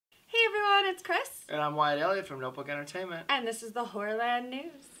And I'm Wyatt Elliott from Notebook Entertainment. And this is the Horrorland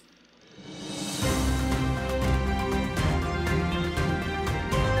News.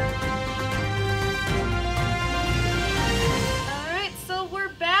 Alright, so we're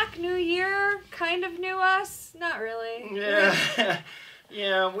back. New year. Kind of new us. Not really. Yeah.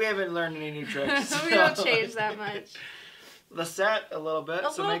 Yeah, we haven't learned any new tricks. We don't change that much. The set a little bit.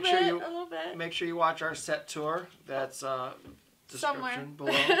 Make sure you watch our set tour. That's description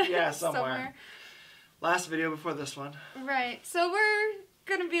below. Yeah, somewhere. Last video before this one. Right. So we're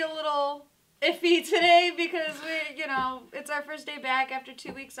gonna be a little iffy today because it's our first day back after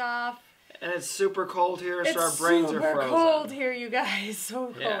 2 weeks off. And it's super cold here, so our brains are frozen. It's super cold here, you guys. So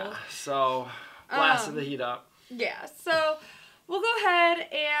cold. Yeah. So blasted the heat up. Yeah. So we'll go ahead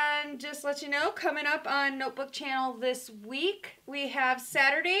and just let you know, coming up on Notebook Channel this week, we have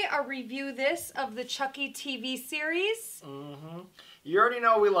Saturday, our review this of the Chucky TV series. Mm-hmm. You already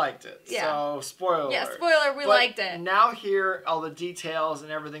know we liked it, so spoiler. Yeah, spoiler, we liked it. Now hear all the details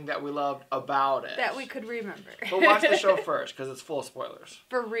and everything that we loved about it. That we could remember. But watch the show first, because it's full of spoilers.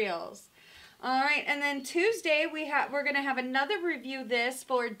 For reals. All right, and then Tuesday we're gonna have another review this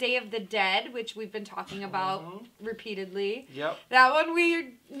for Day of the Dead, which we've been talking about repeatedly. Yep. That one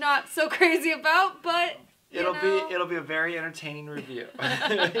we're not so crazy about, but it'll be a very entertaining review.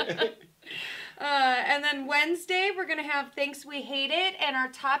 And then Wednesday we're gonna have Thanks We Hate It, and our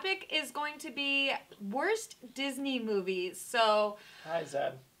topic is going to be worst Disney movies. So. Hi,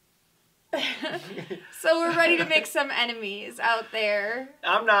 Zed. So we're ready to make some enemies out there.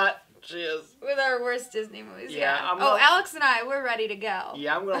 I'm not. She is. With our worst Disney movies, yeah. Alex and I, we're ready to go.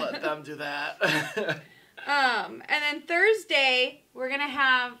 Yeah, I'm going to let them do that. And then Thursday, we're going to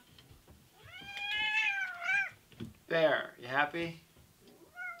have... Bear, you happy?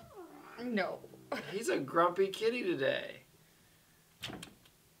 No. He's a grumpy kitty today.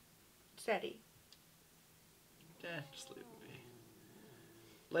 Steady. Yeah, just leave it be.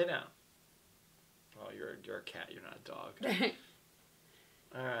 Lay down. Oh, you're a cat, you're not a dog.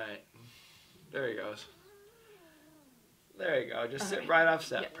 Alright. There he goes. There you go. Just sit right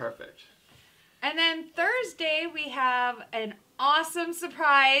offset. Yep. Perfect. And then Thursday, we have an awesome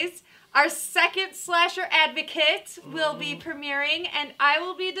surprise. Our second Slasher Advocate will be premiering, and I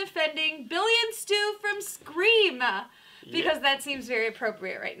will be defending Billy and Stu from Scream. Because that seems very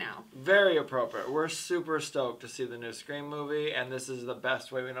appropriate right now. Very appropriate. We're super stoked to see the new Scream movie, and this is the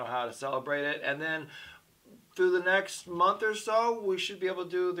best way we know how to celebrate it. And then through the next month or so, we should be able to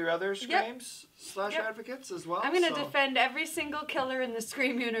do the other Screams Slasher Advocates as well. I'm going to defend every single killer in the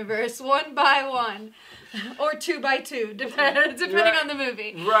Scream universe, one by one. Or 2 by 2, depending on the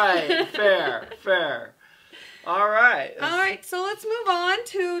movie. Right. Fair. All right. All right, so let's move on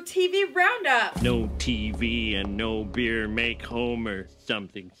to TV Roundup. No TV and no beer make Homer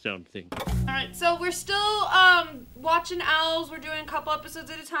something. All right, so we're still watching Owls. We're doing a couple episodes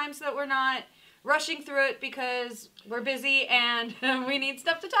at a time so that we're not rushing through it because we're busy and we need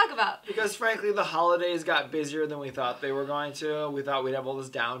stuff to talk about. Because frankly, the holidays got busier than we thought they were going to. We thought we'd have all this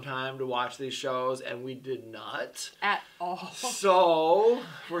downtime to watch these shows, and we did not. At all. So,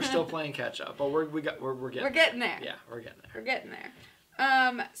 we're still playing catch up, but we're getting there. Yeah, we're getting there. We're getting there.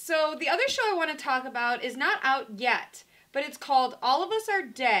 So the other show I want to talk about is not out yet, but it's called All of Us Are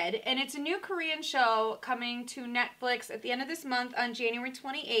Dead, and it's a new Korean show coming to Netflix at the end of this month on January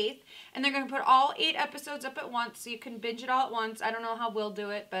 28th, and they're going to put all 8 episodes up at once, so you can binge it all at once. I don't know how we'll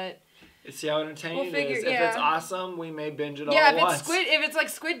do it, but... See how entertaining it is. If it's awesome, we may binge it all at once. If it's like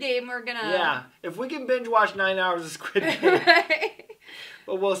Squid Game, we're going to... Yeah, if we can binge watch 9 hours of Squid Game. Right.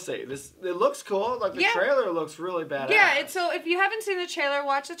 But we'll see. It looks cool. Like, the trailer looks really badass. Yeah, so if you haven't seen the trailer,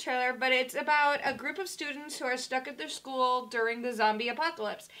 watch the trailer. But it's about a group of students who are stuck at their school during the zombie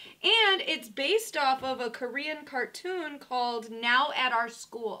apocalypse. And it's based off of a Korean cartoon called Now at Our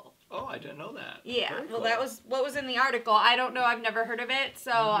School. Oh, I didn't know that. Yeah, Very well, cool. that was what was in the article. I don't know. I've never heard of it,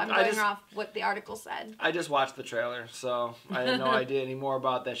 so I'm going off what the article said. I just watched the trailer, so I had no idea any more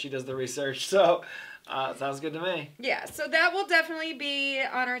about that. She does the research, so... sounds good to me. Yeah, so that will definitely be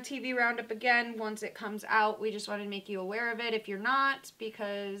on our TV Roundup again once it comes out. We just wanted to make you aware of it if you're not,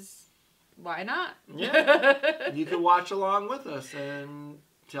 because why not? Yeah, you can watch along with us and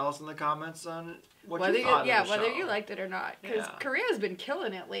tell us in the comments on what you thought of the show. Whether you liked it or not, because Korea's been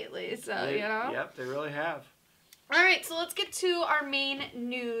killing it lately, so, Yep, they really have. All right, so let's get to our main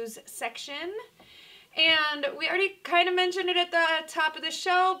news section. And we already kind of mentioned it at the top of the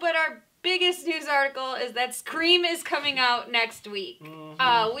show, but our biggest news article is that Scream is coming out next week. We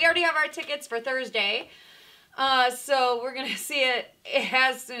already have our tickets for Thursday. So we're going to see it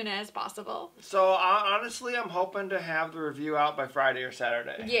as soon as possible. So honestly, I'm hoping to have the review out by Friday or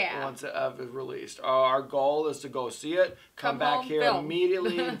Saturday. Yeah. Once it's released. Our goal is to go see it, come back home, here film.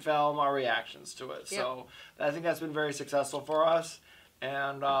 immediately and film our reactions to it. Yep. So I think that's been very successful for us.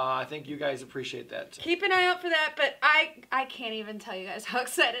 And I think you guys appreciate that too. Keep an eye out for that, but I can't even tell you guys how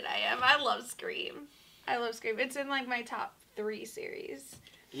excited I am. I love Scream. It's in like my top 3 series.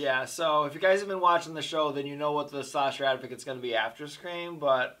 Yeah, so if you guys have been watching the show, then you know what the slasher advocate's going to be after Scream,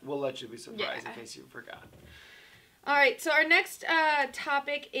 but we'll let you be surprised in case you forgot. All right, so our next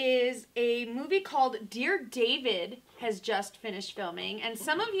topic is a movie called Dear David has just finished filming, and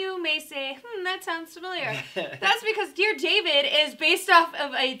some of you may say, that sounds familiar. That's because Dear David is based off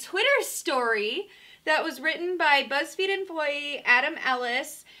of a Twitter story that was written by BuzzFeed employee Adam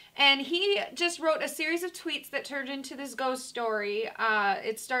Ellis, and he just wrote a series of tweets that turned into this ghost story.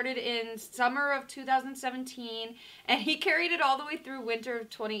 It started in summer of 2017, and he carried it all the way through winter of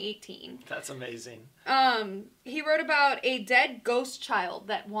 2018. That's amazing. He wrote about a dead ghost child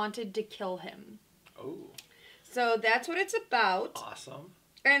that wanted to kill him. Oh. So that's what it's about. Awesome.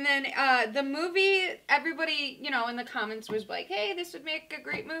 And then the movie, everybody, in the comments was like, hey, this would make a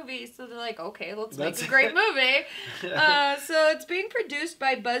great movie. So they're like, okay, let's make a great movie. So it's being produced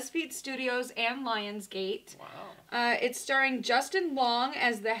by BuzzFeed Studios and Lionsgate. Wow. It's starring Justin Long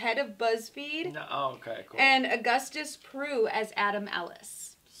as the head of BuzzFeed. Okay, cool. And Augustus Prue as Adam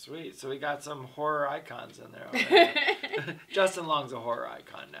Ellis. Sweet. So we got some horror icons in there already. Justin Long's a horror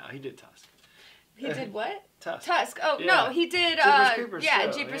icon now. He did Tusk. He did what? Tusk. Oh, yeah. no, he did, Jeepers Creepers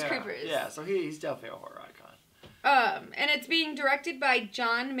too. Jeepers Creepers. Yeah, so he's definitely a horror icon. And it's being directed by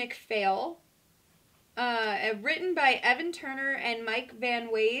John McPhail. Written by Evan Turner and Mike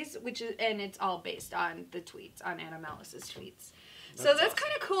Van Ways, and it's all based on the tweets, on Adam Ellis's tweets. So that's awesome.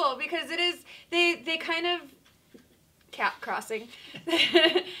 kind of cool because it is, they kind of, cat crossing,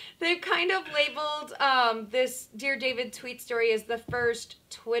 they've kind of labeled this Dear David tweet story as the first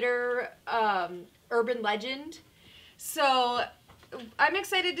Twitter urban legend. So I'm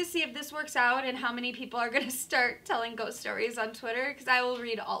excited to see if this works out and how many people are going to start telling ghost stories on Twitter, because I will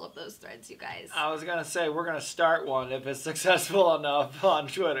read all of those threads, you guys. I was going to say, we're going to start one if it's successful enough on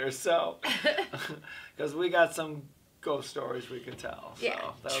Twitter, so, because we got some ghost stories we could tell. So Yeah,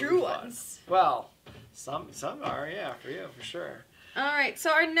 that would true be fun. ones. Well, some are, yeah, for you, for sure. All right,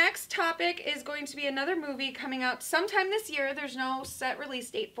 so our next topic is going to be another movie coming out sometime this year. There's no set release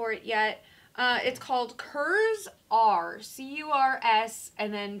date for it yet. It's called CURS R, C-U-R-S,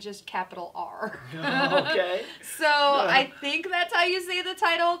 and then just capital R. Okay. So I think that's how you say the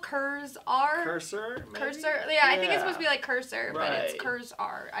title, CURS R. Cursor, maybe? Cursor. Yeah, I think it's supposed to be like cursor, but it's Right. CURS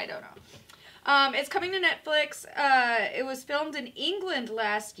R. I don't know. It's coming to Netflix. It was filmed in England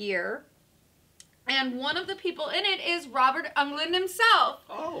last year. And one of the people in it is Robert Englund himself.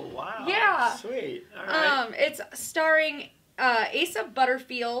 Oh, wow. Yeah. Sweet. All right. It's starring Asa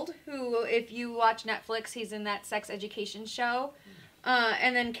Butterfield, who, if you watch Netflix, he's in that sex education show.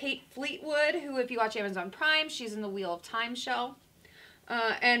 And then Kate Fleetwood, who, if you watch Amazon Prime, she's in the Wheel of Time show.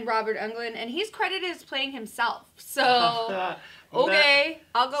 And Robert Englund, and he's credited as playing himself. So, okay,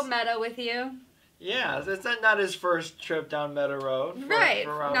 I'll go meta with you. Yeah, it's not his first trip down Meta Road. For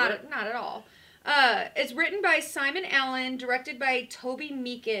Robert. Not at all. It's written by Simon Allen, directed by Toby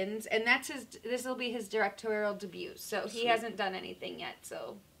Meekins, and this will be his directorial debut. So he hasn't done anything yet,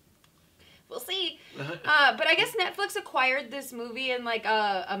 so we'll see. But I guess Netflix acquired this movie in like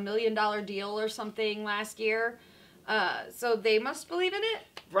a $1 million deal or something last year. So they must believe in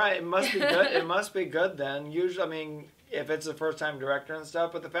it. Right, it must be good. It must be good then. Usually, I mean, if it's a first-time director and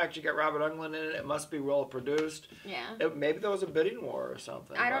stuff, but the fact you get Robert Englund in it, it must be well produced. Yeah. Maybe there was a bidding war or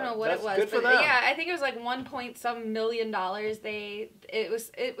something. I don't know what it was. Good for but them. yeah, I think it was like $1 million.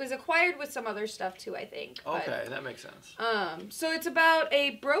 It was acquired with some other stuff too, I think. Okay, that makes sense. So it's about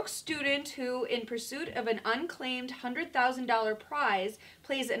a broke student who, in pursuit of an unclaimed $100,000 prize,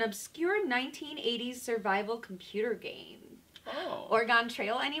 plays an obscure 1980s survival computer game. Oh. Oregon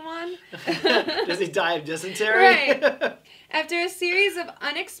Trail, anyone? Does he die of dysentery? Right. After a series of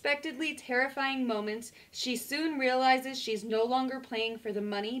unexpectedly terrifying moments, she soon realizes she's no longer playing for the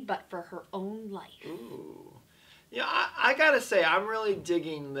money, but for her own life. Ooh. Yeah, I gotta say, I'm really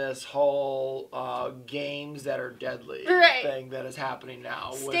digging this whole games that are deadly thing that is happening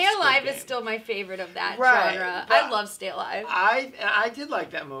now. Stay Alive is still my favorite of that genre. I love Stay Alive. I did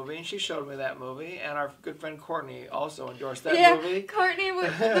like that movie, and she showed me that movie, and our good friend Courtney also endorsed that movie. Yeah, Courtney,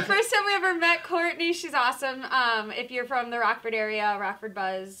 the first time we ever met Courtney, she's awesome. If you're from the Rockford area, Rockford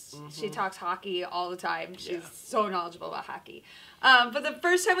Buzz, she talks hockey all the time. She's so knowledgeable about hockey. But the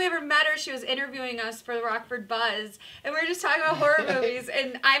first time we ever met her, she was interviewing us for the Rockford Buzz, and we were just talking about horror movies,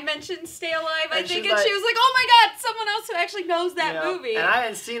 and I mentioned Stay Alive, I think, and she was like, oh my god, someone else who actually knows that movie. And I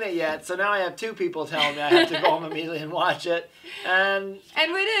hadn't seen it yet, so now I have 2 people telling me I have to go home immediately and watch it. And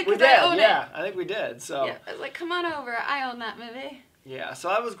we did, because I own it. Yeah, I think we did. So yeah, I was like, come on over, I own that movie. Yeah, so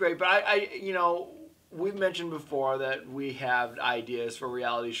that was great, but I you know, we've mentioned before that we have ideas for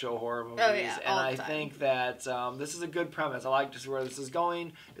reality show horror movies, and I think that this is a good premise. I like to see where this is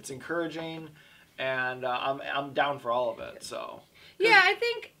going. It's encouraging, and I'm down for all of it. So yeah, I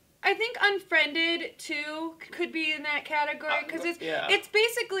think Unfriended too could be in that category because it's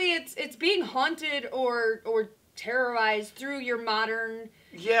basically it's being haunted or terrorized through your modern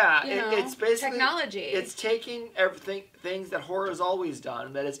it's basically technology. It's taking things that horror has always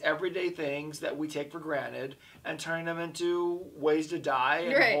done, that is everyday things that we take for granted, and turning them into ways to die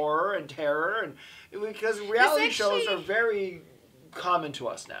and horror and terror, and because reality shows are very common to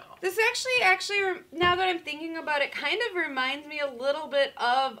us now. This actually now that I'm thinking about it, kind of reminds me a little bit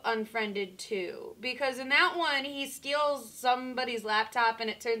of Unfriended too, because in that one he steals somebody's laptop and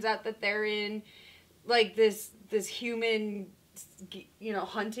it turns out that they're in like this human, you know,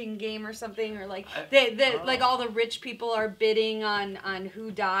 hunting game or something, or like like all the rich people are bidding on who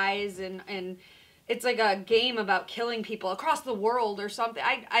dies, and it's like a game about killing people across the world or something.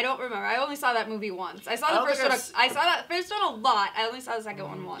 I don't remember. I only saw that movie once. I saw the first one. I saw that first one a lot. I only saw the second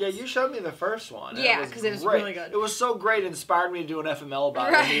one once. Yeah, you showed me the first one. Yeah, because it was really good. It was so great. It inspired me to do an FML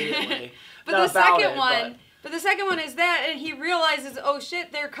about it immediately. But the second one. But the second one is that, and he realizes, oh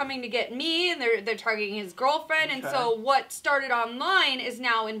shit, they're coming to get me, and they're targeting his girlfriend, and so what started online is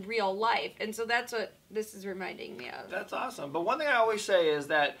now in real life, and so that's what this is reminding me of. That's awesome. But one thing I always say is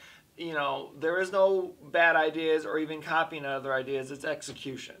that, you know, there is no bad ideas or even copying other ideas. It's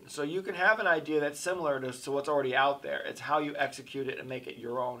execution. So you can have an idea that's similar to what's already out there. It's how you execute it and make it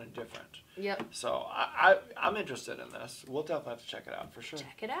your own and different. Yep. So I'm interested in this. We'll definitely have to check it out for sure.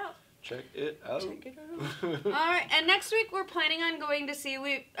 Check it out. Check it out. Check it out. All right, and next week we're planning on going to see,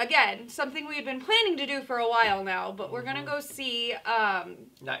 something we've been planning to do for a while now, but we're going to go see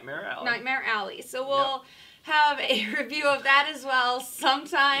Nightmare Alley. Nightmare Alley. So we'll have a review of that as well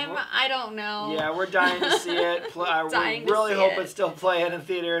sometime. I don't know. Yeah, we're dying to see it. We really hope it's still playing in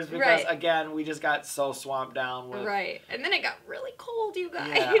theaters because, again, we just got so swamped down with... Right, and then it got really cold, you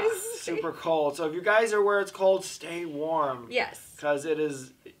guys. Yeah, super cold. So if you guys are where it's cold, stay warm. Yes. Because it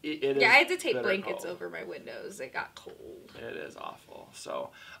is... I had to take blankets over my windows. It got cold. It is awful.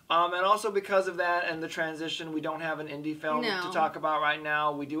 So, and also because of that and the transition, we don't have an indie film to talk about right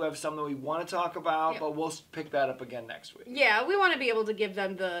now. We do have some that we want to talk about, but we'll pick that up again next week. Yeah, we want to be able to give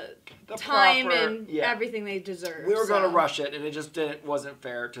them the time and everything they deserve. We were going to rush it, and it just wasn't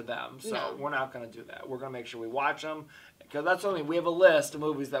fair to them. So we're not going to do that. We're going to make sure we watch them. Because that's only, we have a list of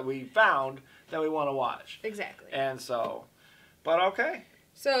movies that we found that we want to watch. Exactly. And so, but okay.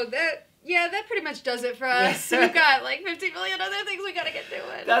 So that pretty much does it for us. We've got like 50 million other things we got to get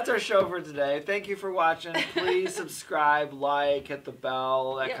doing. That's our show for today. Thank you for watching. Please subscribe, like, hit the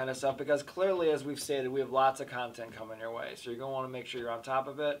bell, that kind of stuff. Because clearly, as we've stated, we have lots of content coming your way. So you're going to want to make sure you're on top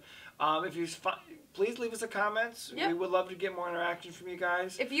of it. If you please leave us a comments. We would love to get more interaction from you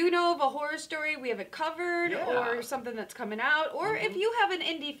guys. If you know of a horror story we haven't covered or something that's coming out, or if you have an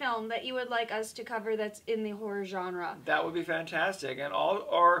indie film that you would like us to cover that's in the horror genre. That would be fantastic.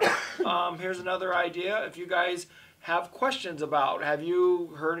 And here's another idea. If you guys have questions about, have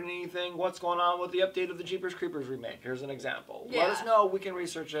you heard anything, what's going on with the update of the Jeepers Creepers remake? Here's an example. Let us know. We can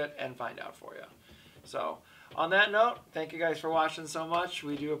research it and find out for you. So... on that note, thank you guys for watching so much.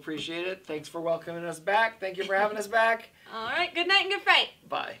 We do appreciate it. Thanks for welcoming us back. Thank you for having us back. All right. Good night and good fight.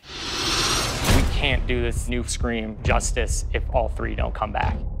 Bye. We can't do this new Scream justice if all 3 don't come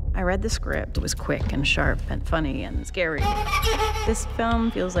back. I read the script. It was quick and sharp and funny and scary. This film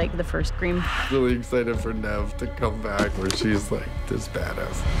feels like the first Scream. Really excited for Nev to come back where she's like this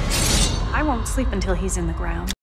badass. I won't sleep until he's in the ground.